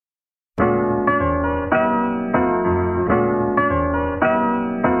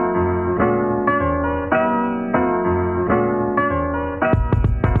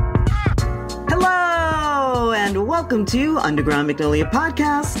Welcome to Underground Magnolia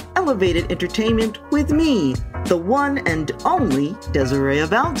Podcast, Elevated Entertainment with me, the one and only Desiree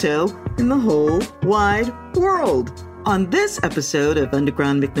Abalto in the whole wide world. On this episode of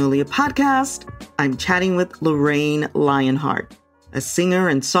Underground Magnolia Podcast, I'm chatting with Lorraine Lionheart, a singer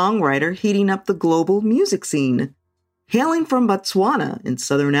and songwriter heating up the global music scene. Hailing from Botswana in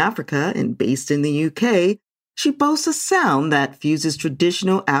Southern Africa and based in the UK, she boasts a sound that fuses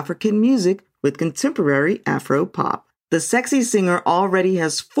traditional African music with contemporary Afro-pop. The sexy singer already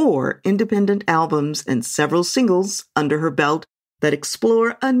has 4 independent albums and several singles under her belt that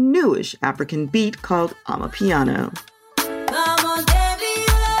explore a newish African beat called Amapiano.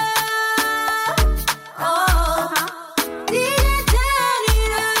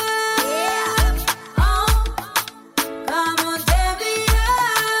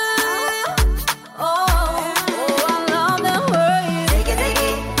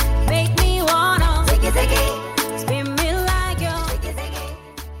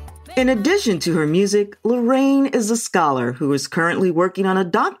 In addition to her music, Lorraine is a scholar who is currently working on a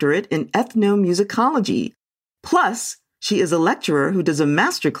doctorate in ethnomusicology. Plus, she is a lecturer who does a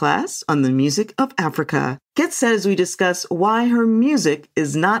masterclass on the music of Africa. Get set as we discuss why her music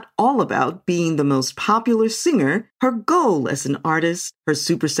is not all about being the most popular singer, her goal as an artist, her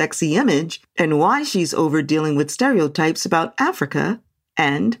super sexy image, and why she's over dealing with stereotypes about Africa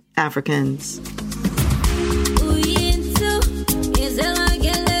and Africans.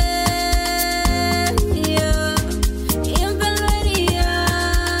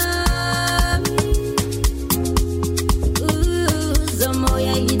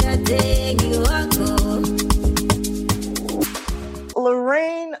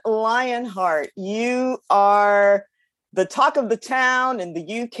 Lorraine Lionheart, you are the talk of the town in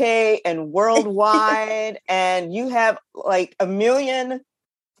the UK and worldwide, and you have like 1 million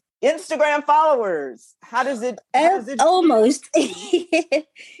Instagram followers. How does it almost. Well,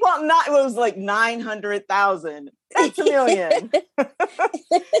 it was like 900,000. That's 1 million.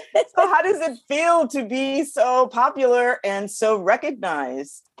 So how does it feel to be so popular and so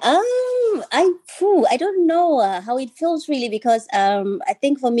recognized? I don't know how it feels really, because I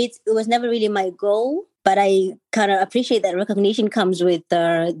think for me it was never really my goal, but I kind of appreciate that recognition comes with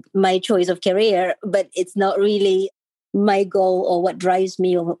my choice of career, but it's not really my goal or what drives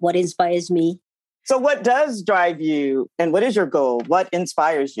me or what inspires me. So what does drive you and what is your goal? What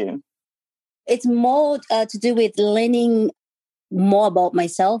inspires you? It's more to do with learning more about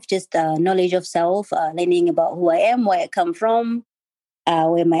myself, just knowledge of self, learning about who I am, where I come from,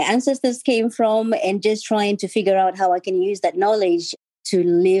 where my ancestors came from, and just trying to figure out how I can use that knowledge to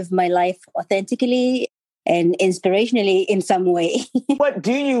live my life authentically and inspirationally in some way. What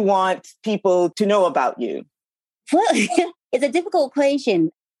do you want people to know about you? Well, it's a difficult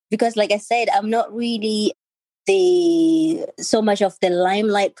question because, like I said, I'm not really so much of the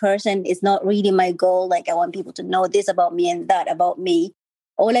limelight person. It's not really my goal. Like, I want people to know this about me and that about me.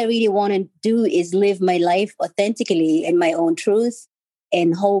 All I really want to do is live my life authentically in my own truth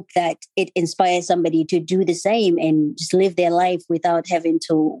and hope that it inspires somebody to do the same and just live their life without having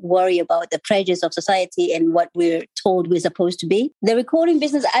to worry about the prejudice of society and what we're told we're supposed to be. The recording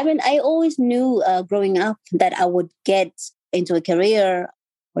business, I always knew growing up that I would get into a career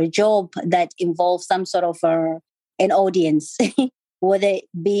or a job that involves some sort of an audience, whether it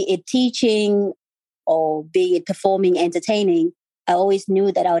be it teaching or be it performing, entertaining. I always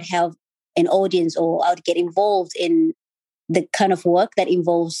knew that I would have an audience or I would get involved in the kind of work that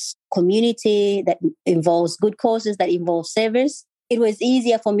involves community, that involves good causes, that involves service. It was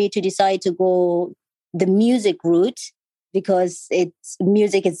easier for me to decide to go the music route because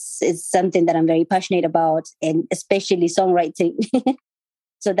music is something that I'm very passionate about, and especially songwriting.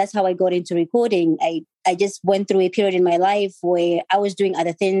 So that's how I got into recording. I just went through a period in my life where I was doing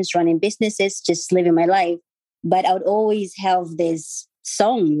other things, running businesses, just living my life. But I would always have these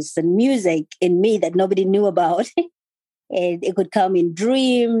songs and music in me that nobody knew about. And it could come in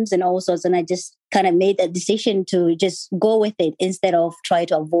dreams and all sorts. And I just kind of made a decision to just go with it instead of try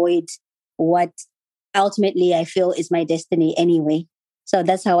to avoid what ultimately I feel is my destiny anyway. So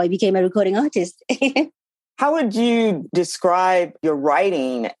that's how I became a recording artist. How would you describe your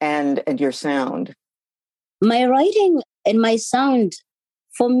writing and your sound? My writing and my sound,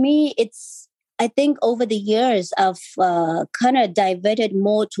 for me, I think over the years, I've kind of diverted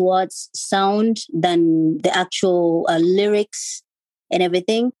more towards sound than the actual lyrics and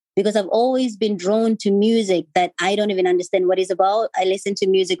everything, because I've always been drawn to music that I don't even understand what it's about. I listen to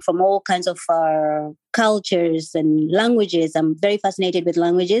music from all kinds of cultures and languages. I'm very fascinated with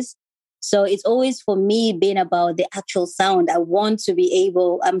languages. So it's always for me been about the actual sound.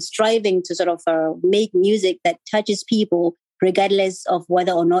 I'm striving to sort of make music that touches people, regardless of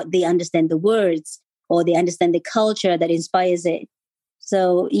whether or not they understand the words or they understand the culture that inspires it.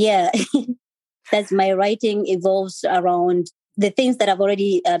 So yeah, that's my writing evolves around the things that I've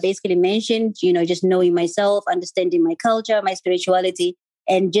already basically mentioned, just knowing myself, understanding my culture, my spirituality,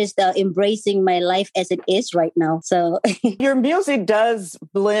 and just embracing my life as it is right now. So your music does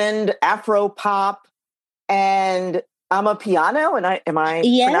blend Afro pop and Amapiano. And am I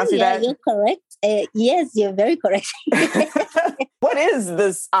pronouncing that? Yeah, you're correct. Yes, you're very correct. What is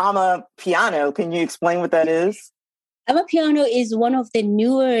this Amapiano? Can you explain what that is? Amapiano is one of the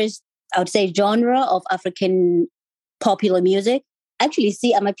newest, I would say, genre of African popular music. I actually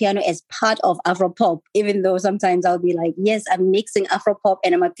see Amapiano as part of Afropop, even though sometimes I'll be like, yes, I'm mixing Afropop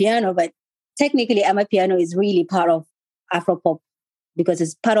and Amapiano, but technically Amapiano is really part of Afropop because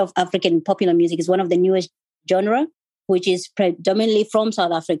it's part of African popular music. It's one of the newest genre, which is predominantly from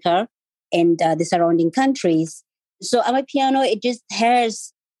South Africa and the surrounding countries. So Amapiano, it just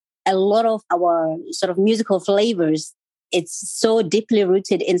has a lot of our sort of musical flavors. It's so deeply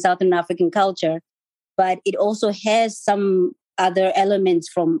rooted in Southern African culture, but it also has some other elements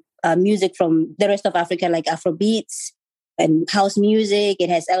from music from the rest of Africa, like Afrobeats and house music. It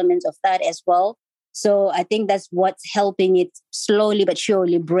has elements of that as well. So I think that's what's helping it slowly but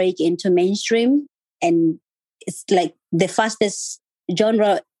surely break into mainstream. And it's like the fastest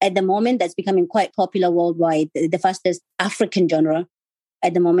genre at the moment that's becoming quite popular worldwide, the fastest African genre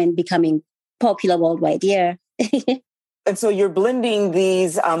at the moment becoming popular worldwide. Yeah. And so you're blending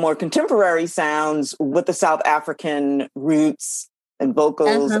these more contemporary sounds with the South African roots and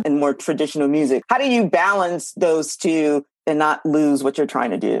vocals and more traditional music. How do you balance those two and not lose what you're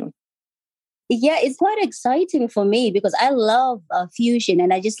trying to do? Yeah, it's quite exciting for me because I love fusion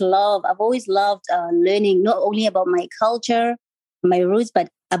and I've always loved learning not only about my culture, my roots, but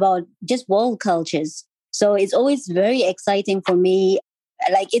about just world cultures. So it's always very exciting for me.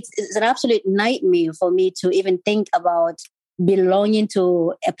 Like it's an absolute nightmare for me to even think about belonging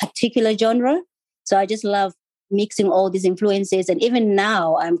to a particular genre. So I just love mixing all these influences. And even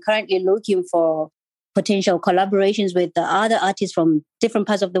now, I'm currently looking for potential collaborations with the other artists from different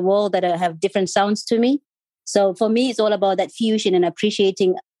parts of the world that have different sounds to me. So for me, it's all about that fusion and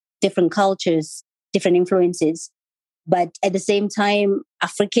appreciating different cultures, different influences. But at the same time,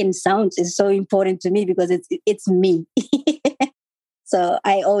 African sounds is so important to me because it's me. So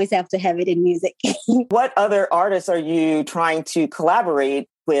I always have to have it in music. What other artists are you trying to collaborate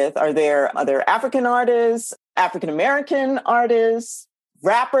with? Are there other African artists, African-American artists,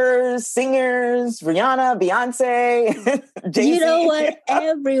 rappers, singers, Rihanna, Beyonce, Jay-Z? You know what?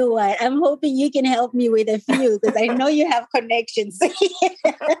 Everyone. I'm hoping you can help me with a few because I know you have connections. So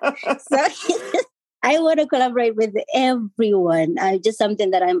I want to collaborate with everyone. Just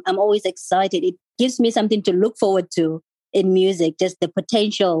something that I'm always excited. It gives me something to look forward to in music, just the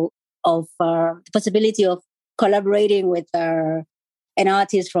potential of the possibility of collaborating with an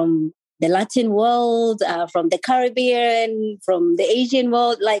artist from the Latin world, from the Caribbean, from the Asian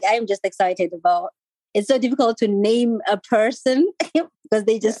world. Like I'm just excited about. It's so difficult to name a person because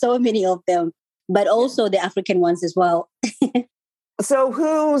there's just so many of them, but also the African ones as well. So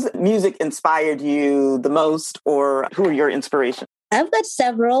whose music inspired you the most, or who are your inspirations? I've got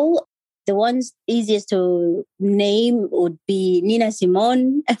several. The ones easiest to name would be Nina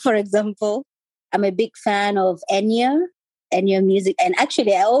Simone, for example. I'm a big fan of Enya music. And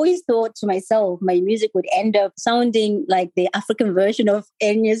actually, I always thought to myself, my music would end up sounding like the African version of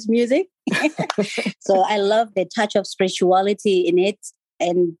Enya's music. So I love the touch of spirituality in it.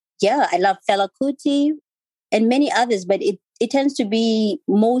 And yeah, I love Fela Kuti and many others, but it tends to be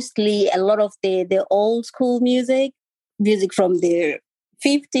mostly a lot of the old school music from the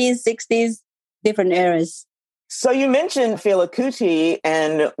 50s, 60s, different eras. So you mentioned Fela Kuti,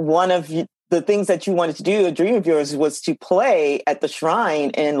 and one of the things that you wanted to do, a dream of yours, was to play at the Shrine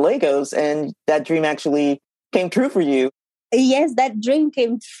in Lagos, and that dream actually came true for you. Yes, that dream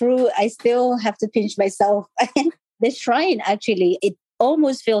came true. I still have to pinch myself. The Shrine, actually, it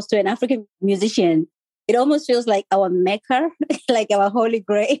almost feels to an African musician, it almost feels like our Mecca, like our Holy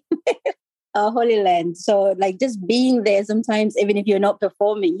Grail. Our Holy Land. So like just being there sometimes, even if you're not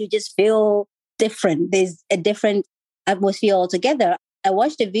performing, you just feel different. There's a different atmosphere altogether. I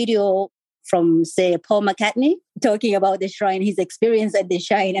watched a video from, say, Paul McCartney talking about the Shrine, his experience at the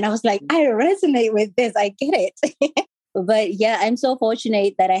Shrine. And I was like, I resonate with this. I get it. But yeah, I'm so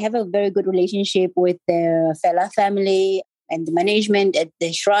fortunate that I have a very good relationship with the Fela family and the management at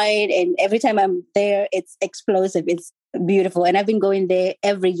the Shrine. And every time I'm there, it's explosive. It's beautiful. And I've been going there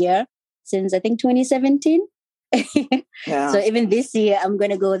every year. since I think 2017. Yeah. So even this year, I'm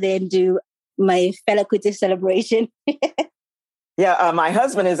going to go there and do my Fela Kuti celebration. Yeah, my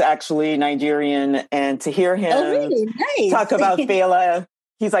husband is actually Nigerian, and to hear him really? Nice. talk about Fela,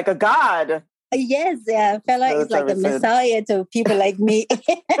 he's like a god. Yes, yeah. Fela is like a messiah to people like me.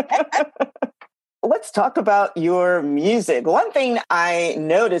 Let's talk about your music. One thing I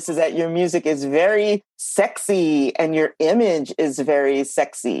noticed is that your music is very sexy and your image is very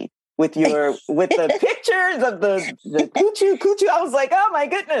sexy with the pictures of the coochie. I was like, oh my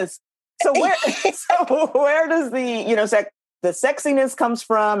goodness. So where does the sexiness comes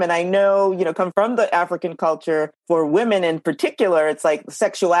from? And I know, come from the African culture. For women in particular, it's like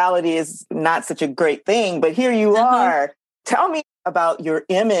sexuality is not such a great thing, but here you are. Tell me about your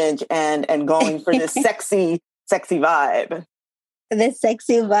image and going for this sexy vibe. The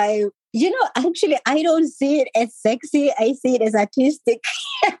sexy vibe. Actually, I don't see it as sexy. I see it as artistic.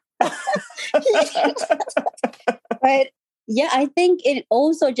 But yeah, I think it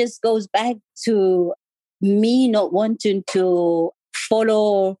also just goes back to me not wanting to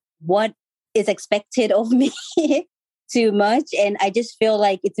follow what is expected of me too much. And I just feel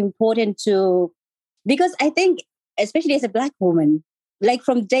like it's important because I think, especially as a Black woman, like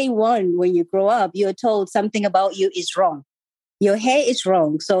from day one, when you grow up, you're told something about you is wrong. Your hair is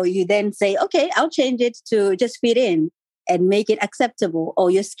wrong. So you then say, okay, I'll change it to just fit in and make it acceptable.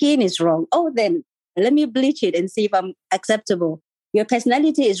 Or your skin is wrong. Oh, then let me bleach it and see if I'm acceptable. Your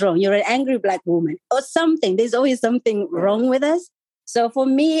personality is wrong. You're an angry Black woman or something. There's always something wrong with us. So for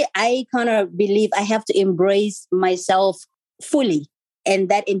me, I kind of believe I have to embrace myself fully. And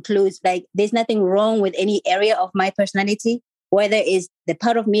that includes there's nothing wrong with any area of my personality, whether it's the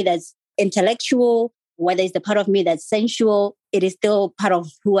part of me that's intellectual, whether it's the part of me that's sensual, it is still part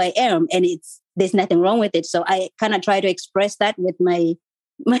of who I am. And there's nothing wrong with it. So I kind of try to express that with my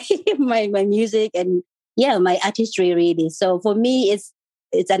music and my artistry really. So for me,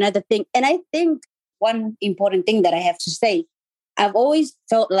 it's another thing. And I think one important thing that I have to say, I've always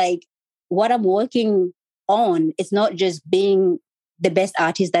felt like what I'm working on is not just being the best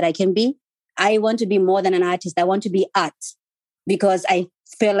artist that I can be. I want to be more than an artist. I want to be art because I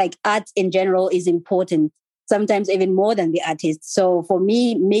feel like art in general is important, sometimes even more than the artist. So for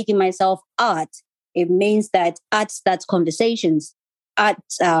me, making myself art, it means that art starts conversations, art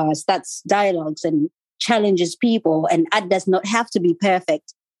starts dialogues and challenges people, and art does not have to be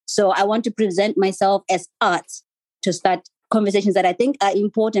perfect. So I want to present myself as art to start conversations that I think are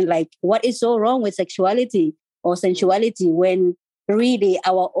important, like what is so wrong with sexuality or sensuality when really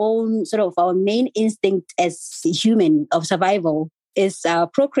our main instinct as human of survival is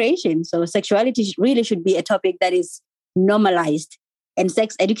procreation. So sexuality really should be a topic that is normalized, and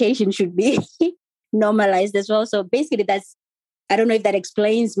sex education should be normalized as well. So basically I don't know if that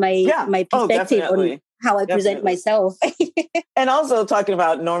explains my perspective on how I present myself. And also talking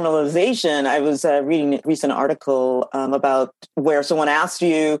about normalization, I was reading a recent article about where someone asked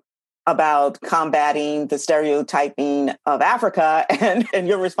you about combating the stereotyping of Africa. And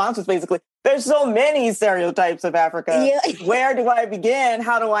your response was basically, there's so many stereotypes of Africa. Yeah. Where do I begin?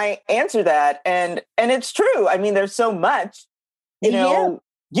 How do I answer that? And it's true. I mean, there's so much, you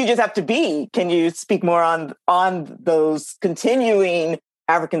just have to be. Can you speak more on those continuing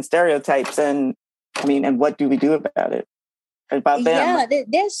African stereotypes and what do we do about it? About them? Yeah,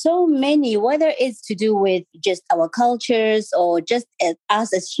 there's so many, whether it's to do with just our cultures or just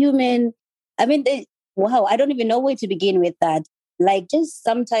us as human. I don't even know where to begin with that. Like just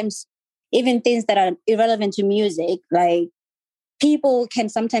sometimes even things that are irrelevant to music, like people can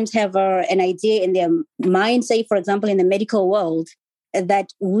sometimes have an idea in their mind, say, for example, in the medical world,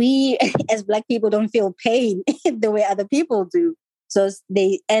 that we as Black people don't feel pain the way other people do. So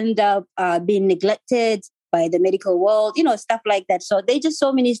they end up being neglected by the medical world, stuff like that. So there's just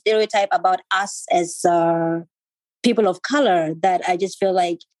so many stereotypes about us as people of color that I just feel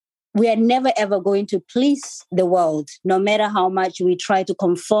like we are never, ever going to please the world, no matter how much we try to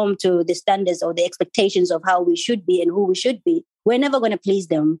conform to the standards or the expectations of how we should be and who we should be. We're never going to please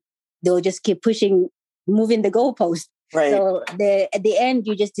them. They'll just keep moving the goalpost. Right. So at the end,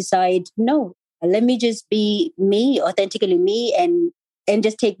 you just decide, no, let me just be me, authentically me, and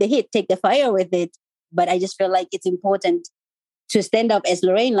just take the hit, take the fire with it. But I just feel like it's important to stand up as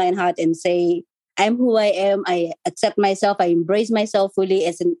Lorraine Lionheart and say, I'm who I am. I accept myself. I embrace myself fully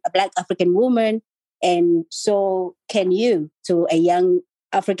as a Black African woman. And so can you, to a young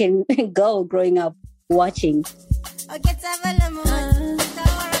African girl growing up watching.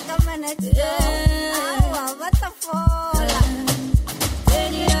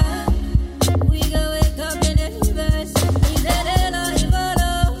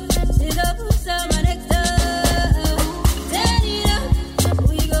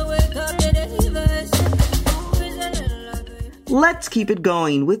 let's keep it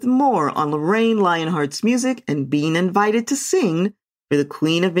going with more on Lorraine Lionheart's music and being invited to sing for the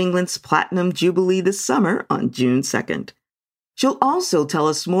Queen of England's Platinum Jubilee this summer on June 2nd. She'll also tell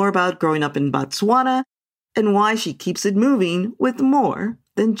us more about growing up in Botswana and why she keeps it moving with more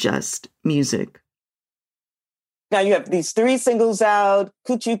than just music. Now you have these 3 singles out,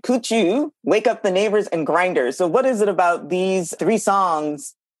 Kuchu Kuchu, Wake Up the Neighbors, and Grinders. So what is it about these 3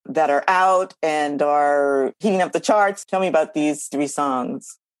 songs that are out and are heating up the charts? Tell me about these 3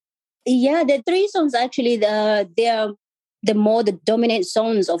 songs. Yeah, the 3 songs actually, they're the dominant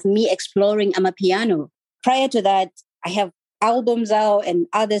songs of me exploring Amapiano. Prior to that, I have albums out and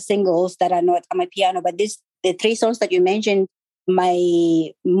other singles that are not Amapiano, but the 3 songs that you mentioned, my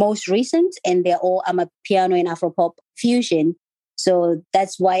most recent, and they're all Amapiano and Afropop fusion. So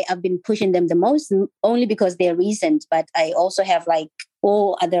that's why I've been pushing them the most, only because they're recent. But I also have like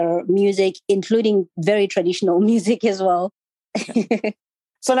all other music, including very traditional music as well.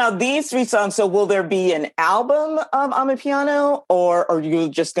 So now these 3 songs, so will there be an album of Amapiano, or are you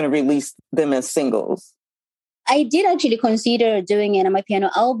just going to release them as singles? I did actually consider doing an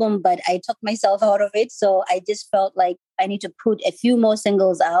Amapiano album, but I took myself out of it. So I just felt like I need to put a few more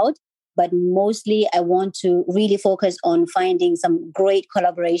singles out. But mostly I want to really focus on finding some great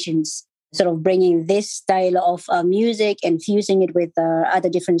collaborations, sort of bringing this style of music and fusing it with other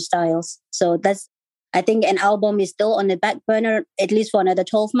different styles. So I think an album is still on the back burner, at least for another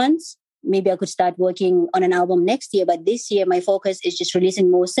 12 months. Maybe I could start working on an album next year. But this year, my focus is just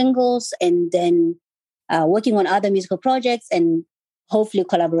releasing more singles and then working on other musical projects and hopefully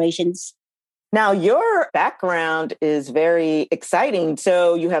collaborations. Now, your background is very exciting.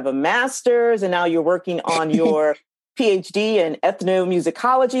 So you have a master's and now you're working on your PhD in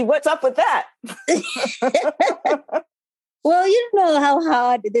ethnomusicology. What's up with that? Well, you know how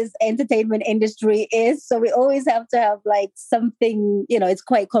hard this entertainment industry is. So we always have to have like something, it's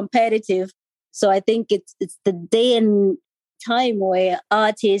quite competitive. So I think it's the day and time where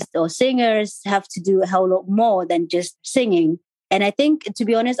artists or singers have to do a whole lot more than just singing. And I think, to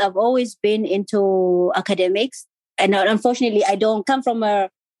be honest, I've always been into academics. And unfortunately, I don't come from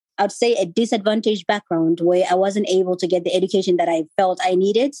I'd say a disadvantaged background where I wasn't able to get the education that I felt I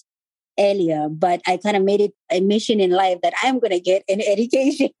needed earlier. But I kind of made it a mission in life that I'm going to get an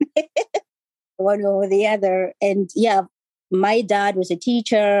education one over the other. And yeah, my dad was a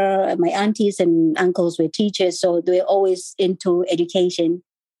teacher. My aunties and uncles were teachers. So they were always into education.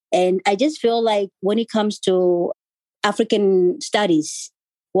 And I just feel like when it comes to African studies,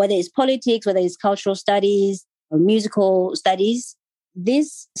 whether it's politics, whether it's cultural studies, or musical studies,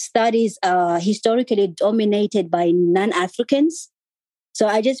 these studies are historically dominated by non-Africans. So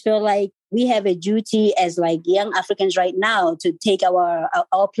I just feel like we have a duty as like young Africans right now to take our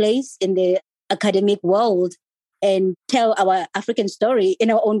place in the academic world and tell our African story in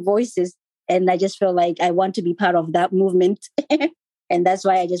our own voices. And I just feel like I want to be part of that movement. And that's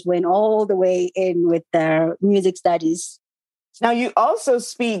why I just went all the way in with the music studies. Now, you also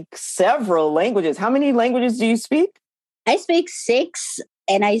speak several languages. How many languages do you speak? I speak 6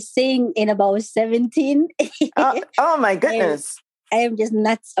 and I sing in about 17. Oh my goodness. I am just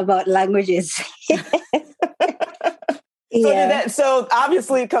nuts about languages. So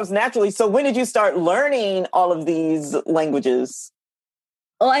obviously it comes naturally. So when did you start learning all of these languages?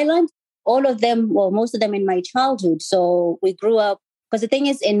 Oh, I learned all of them, well, most of them in my childhood. So we grew up, because the thing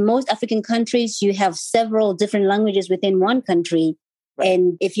is, in most African countries, you have several different languages within one country. Right.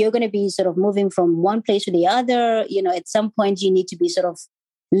 And if you're going to be sort of moving from one place to the other, at some point you need to be sort of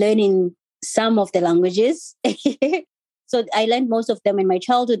learning some of the languages. So I learned most of them in my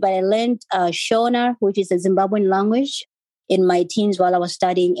childhood, but I learned Shona, which is a Zimbabwean language, in my teens while I was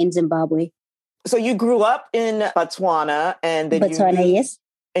studying in Zimbabwe. So you grew up in Botswana and then yes.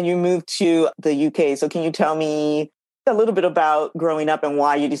 And you moved to the UK. So can you tell me a little bit about growing up and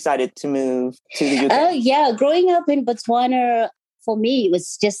why you decided to move to the UK? Yeah, growing up in Botswana, for me, it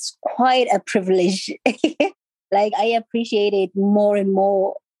was just quite a privilege. Like I appreciate it more and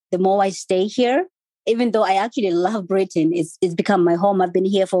more the more I stay here. Even though I actually love Britain, it's become my home. I've been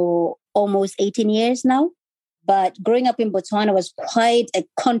here for almost 18 years now. But growing up in Botswana was quite a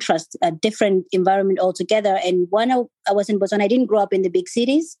contrast, a different environment altogether. And when I was in Botswana, I didn't grow up in the big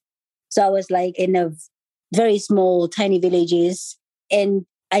cities. So I was like in a very small, tiny villages. And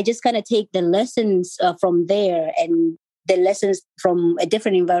I just kind of take the lessons from there and the lessons from a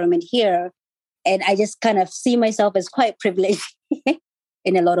different environment here. And I just kind of see myself as quite privileged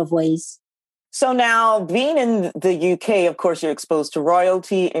in a lot of ways. So now being in the UK, of course, you're exposed to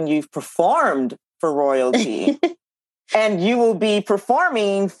royalty and you've performed for royalty. And you will be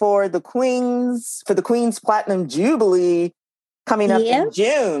performing for the Queen's Platinum Jubilee coming up in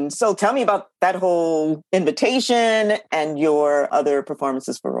June. So tell me about that whole invitation and your other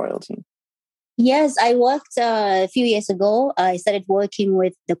performances for royalty. Yes, I worked a few years ago. I started working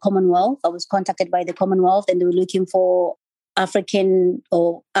with the Commonwealth. I was contacted by the Commonwealth and they were looking for African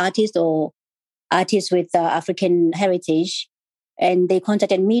or artists with African heritage. And they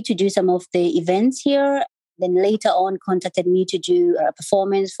contacted me to do some of the events here. Then later on contacted me to do a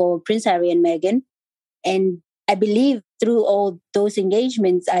performance for Prince Harry and Meghan. And I believe through all those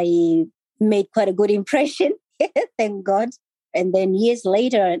engagements, I made quite a good impression. Thank God. And then years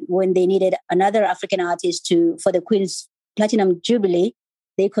later, when they needed another African artist for the Queen's Platinum Jubilee,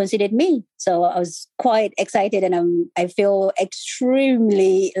 they considered me. So I was quite excited and I feel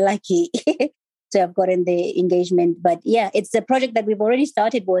extremely lucky to have gotten the engagement. But yeah, it's a project that we've already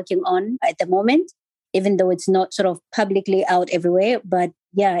started working on at the moment, even though it's not sort of publicly out everywhere. But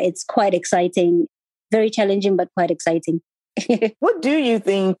yeah, it's quite exciting, very challenging, but quite exciting. What do you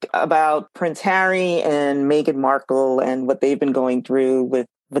think about Prince Harry and Meghan Markle and what they've been going through with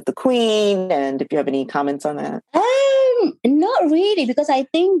the Queen? And if you have any comments on that? Not really, because I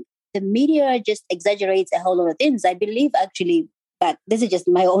think the media just exaggerates a whole lot of things. I believe actually, but this is just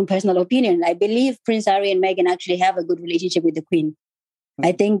my own personal opinion, I believe Prince Harry and Meghan actually have a good relationship with the Queen. Mm-hmm.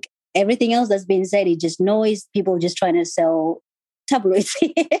 I think everything else that's been said is just noise, people just trying to sell tabloids.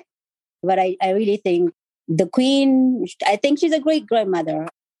 But I really think the Queen, I think she's a great grandmother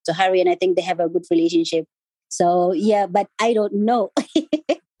to Harry, and I think they have a good relationship. So yeah, but I don't know.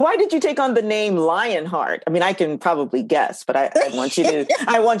 Why did you take on the name Lionheart? I mean, I can probably guess, but I want you to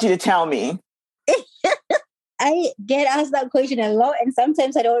tell me. I get asked that question a lot, and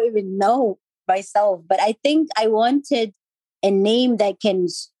sometimes I don't even know myself. But I think I wanted a name that can.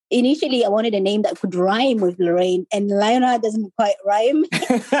 Initially, I wanted a name that could rhyme with Lorraine, and Lionheart doesn't quite rhyme.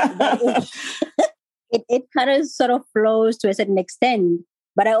 It kind of sort of flows to a certain extent.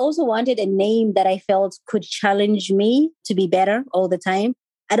 But I also wanted a name that I felt could challenge me to be better all the time.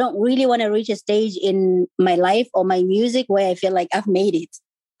 I don't really want to reach a stage in my life or my music where I feel like I've made it.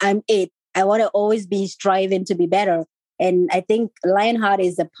 I'm it. I want to always be striving to be better. And I think Lionheart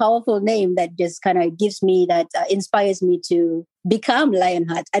is a powerful name that just kind of gives me that, inspires me to become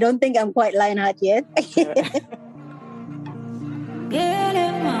Lionheart. I don't think I'm quite Lionheart yet.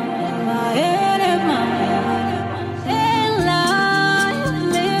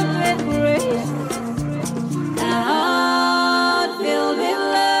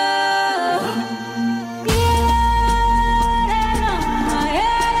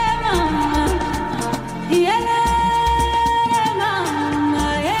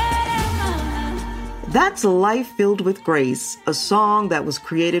 That's Life Filled with Grace, a song that was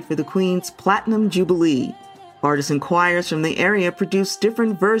created for the Queen's Platinum Jubilee. Artists and choirs from the area produced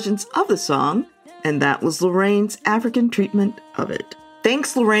different versions of the song, and that was Lorraine's African treatment of it.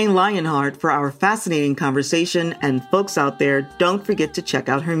 Thanks, Lorraine Lionheart, for our fascinating conversation, and folks out there, don't forget to check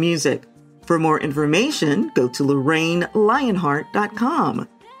out her music. For more information, go to LorraineLionheart.com.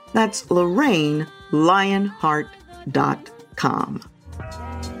 That's LorraineLionheart.com.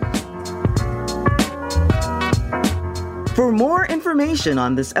 For more information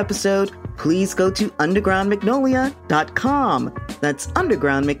on this episode, please go to undergroundmagnolia.com. That's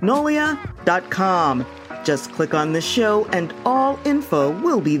undergroundmagnolia.com. Just click on the show and all info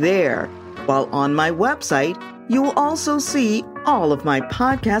will be there. While on my website, you will also see all of my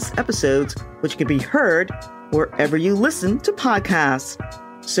podcast episodes, which can be heard wherever you listen to podcasts.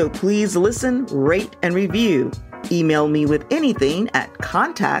 So please listen, rate, and review. Email me with anything at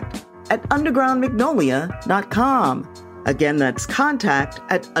contact@undergroundmagnolia.com. Again, that's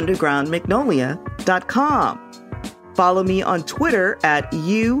contact@undergroundmagnolia.com. Follow me on Twitter at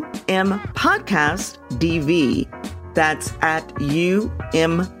UMPodcastDV. That's at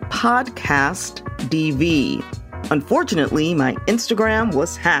UMPodcastDV. Unfortunately, my Instagram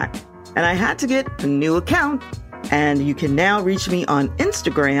was hacked, and I had to get a new account. And you can now reach me on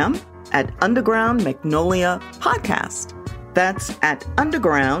Instagram at Underground Magnolia Podcast. That's at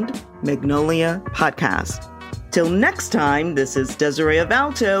Underground Magnolia Podcast. Till next time, this is Desiree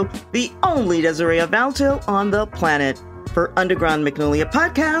Avalto, the only Desiree Avalto on the planet. For Underground Magnolia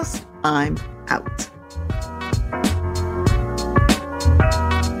Podcast, I'm out.